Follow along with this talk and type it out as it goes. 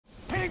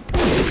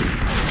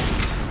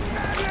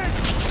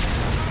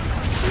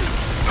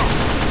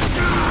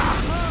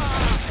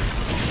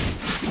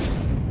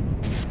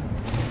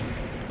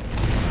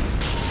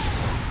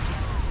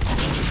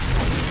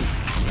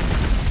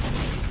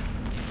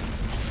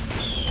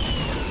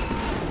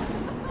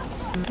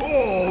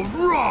All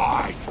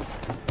right!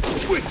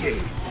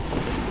 Wicked!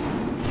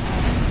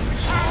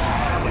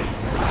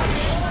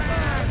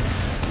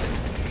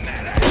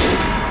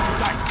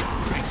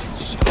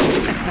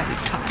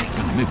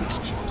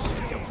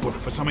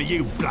 For some of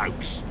you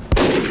blokes.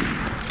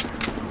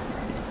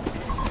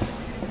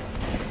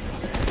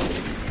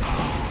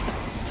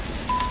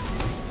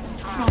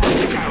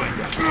 Nice going,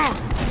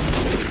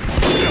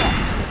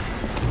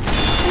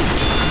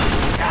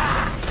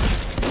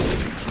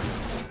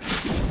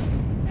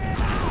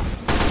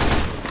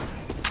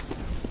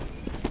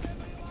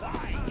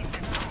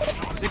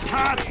 the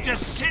cart's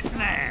just sitting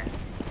there.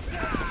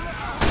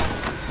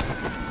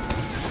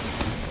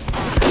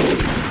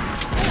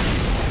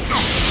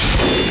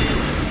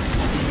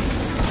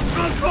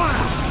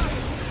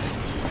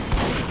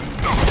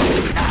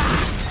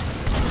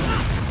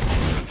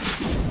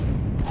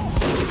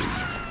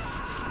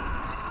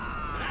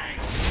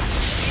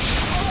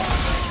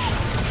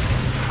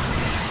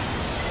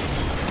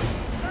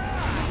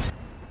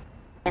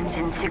 Ends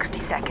in 60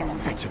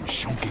 seconds. That's some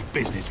shonky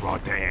business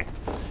right there.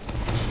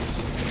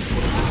 Some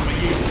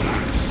of you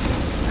blokes.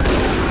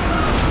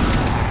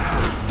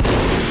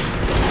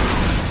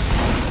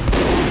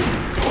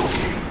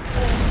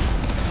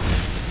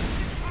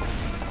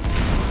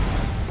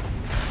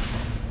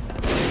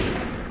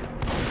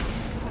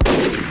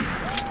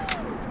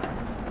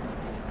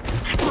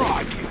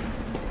 Crikey!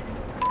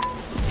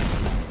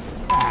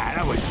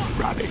 That was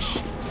rubbish.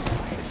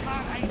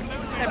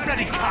 That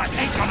bloody cart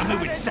ain't gonna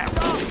move itself.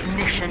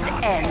 Mission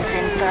ends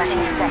in 30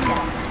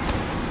 seconds.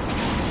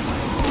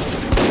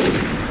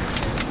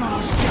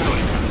 Nice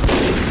going.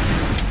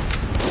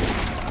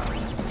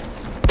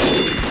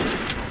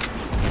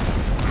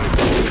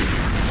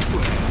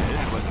 Well,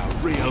 that was a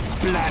real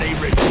bloody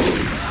rip.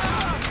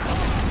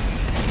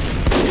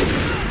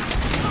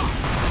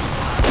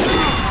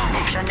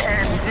 Mission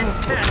ends in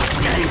 10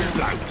 seconds.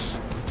 Blokes.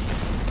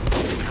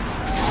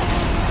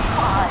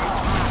 5,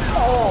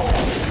 4,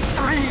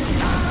 3,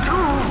 2,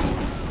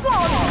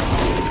 1.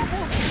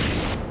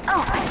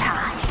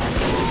 Overtime.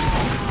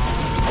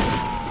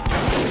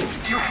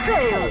 You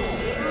failed.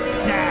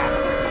 Nah.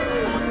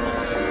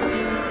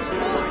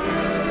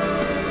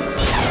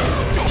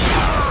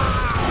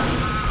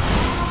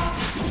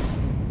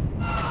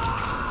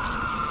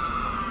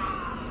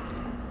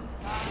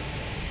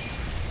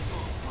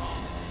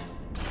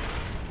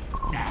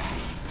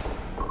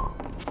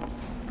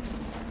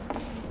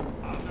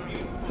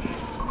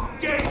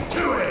 Get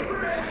to it!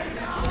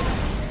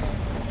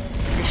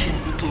 Mission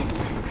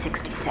begins in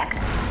 60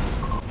 seconds.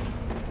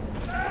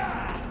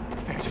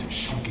 That's some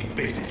shonky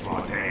business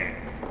right there.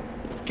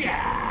 Gah!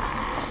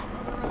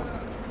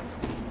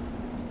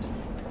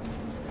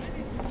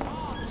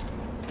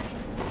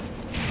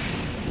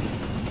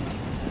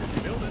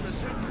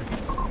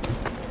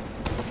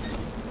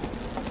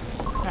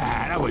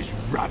 That was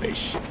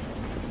rubbish.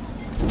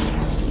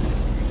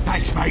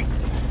 Thanks, mate.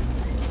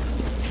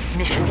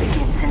 Mission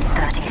begins in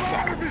 30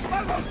 seconds.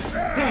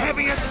 The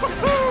heaviest.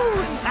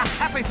 Woohoo!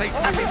 Happy feet,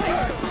 happy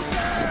feet.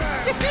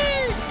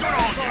 Good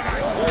on you.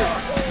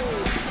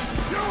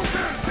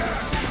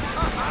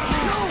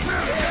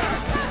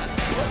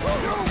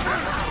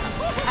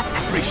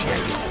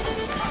 Appreciate it.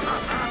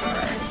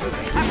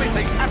 Happy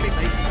feet, happy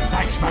feet.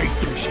 Thanks, mate.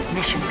 Appreciate it.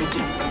 Mission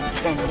begins in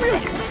 10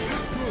 seconds.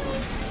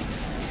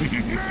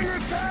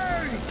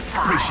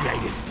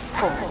 Appreciate it.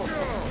 4,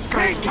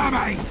 They're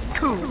coming.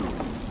 2,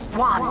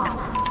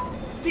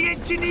 1. The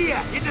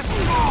engineer is a spy.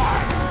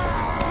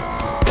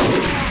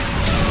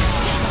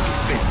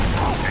 Business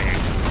out there.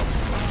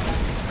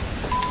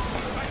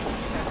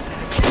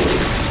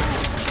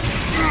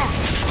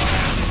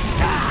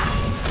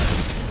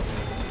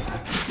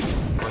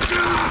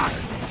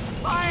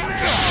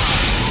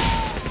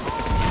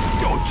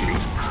 Dodgy.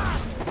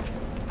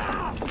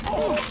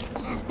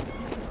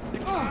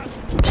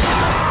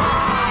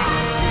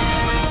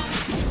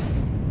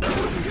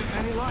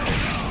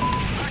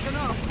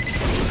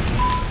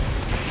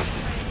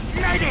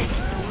 Medic!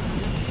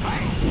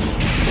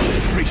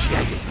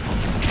 Appreciate it.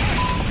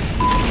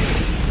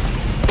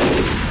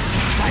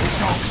 Thanks,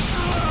 Doc.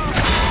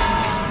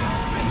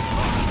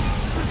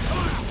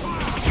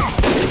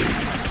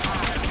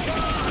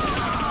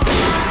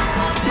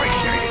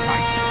 Appreciate it,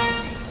 mate.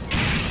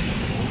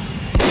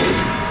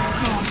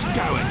 Nice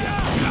going, you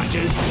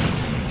bludgers.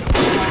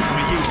 Some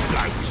of you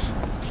blokes.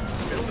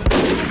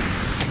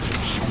 That's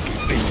some shonky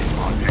business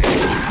right there.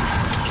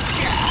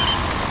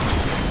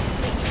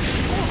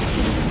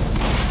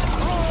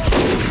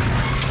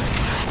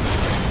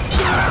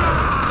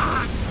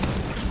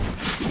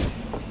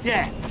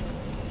 Yeah.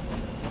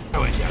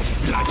 Oh, and you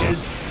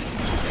bludgers.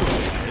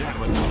 That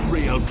was a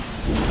real...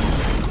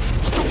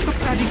 Stop the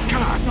bloody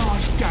car.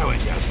 Nice going,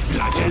 you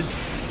bludgers.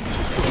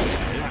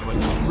 That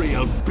was a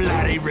real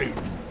bloody route.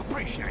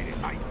 Appreciate it,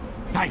 mate.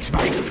 Thanks,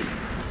 mate.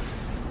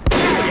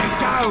 There you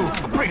go.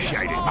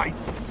 Appreciate it, mate.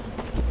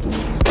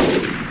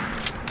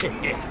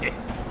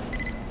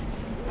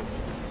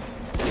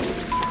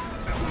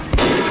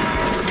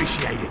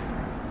 Appreciate it.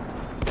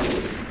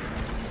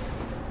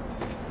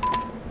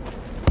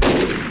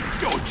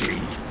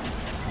 Dodgy.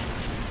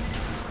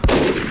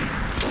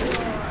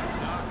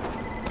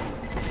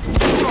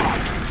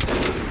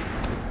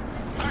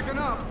 Backing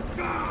up.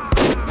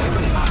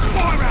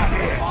 Spy around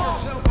here.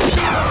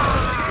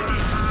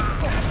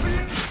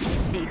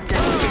 Need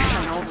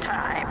additional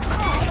time.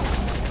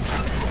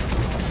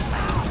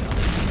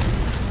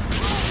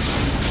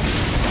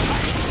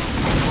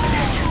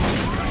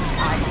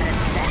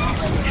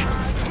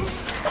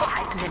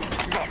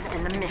 Left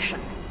in the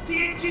mission. The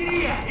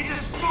engineer is a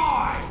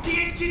spy!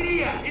 The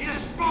engineer is a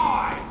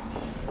spy!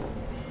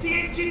 The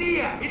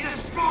engineer is a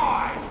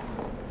spy!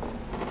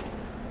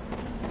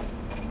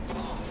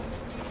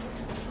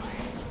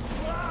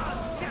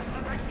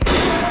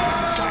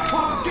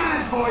 I'm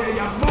gunning for you,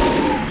 you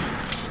mortals!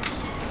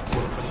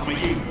 Work for some of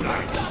you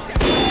blokes!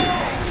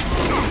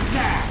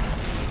 Now!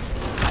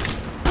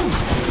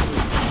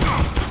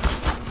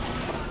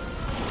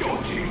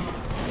 Dodgy!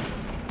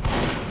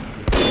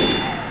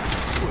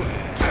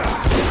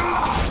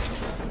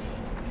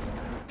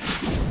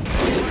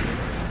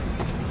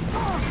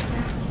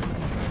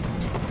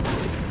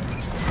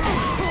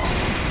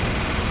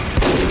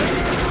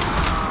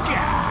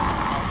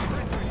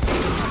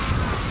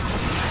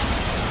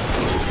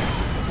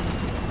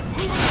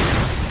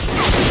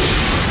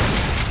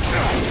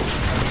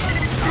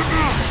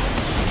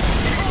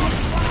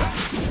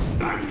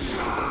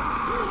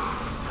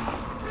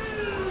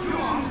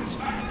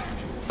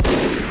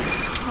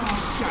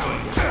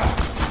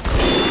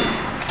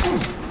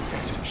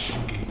 That's some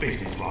shocking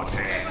business right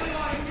there.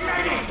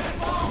 Medic!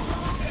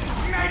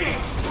 Medic!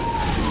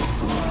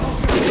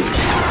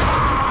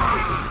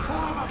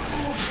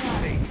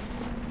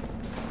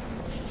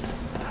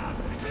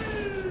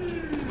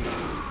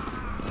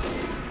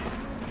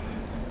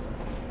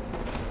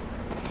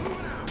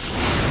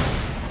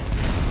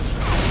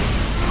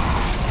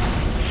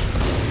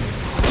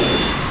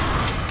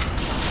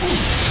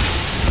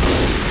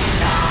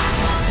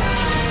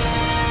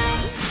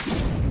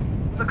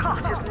 The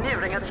cart is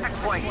nearing a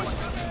checkpoint.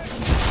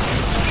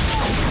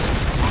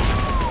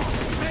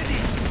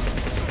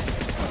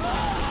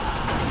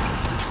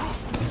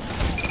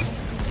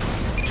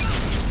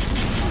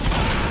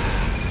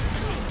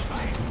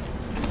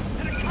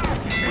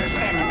 The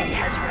enemy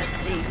has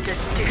received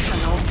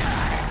additional time.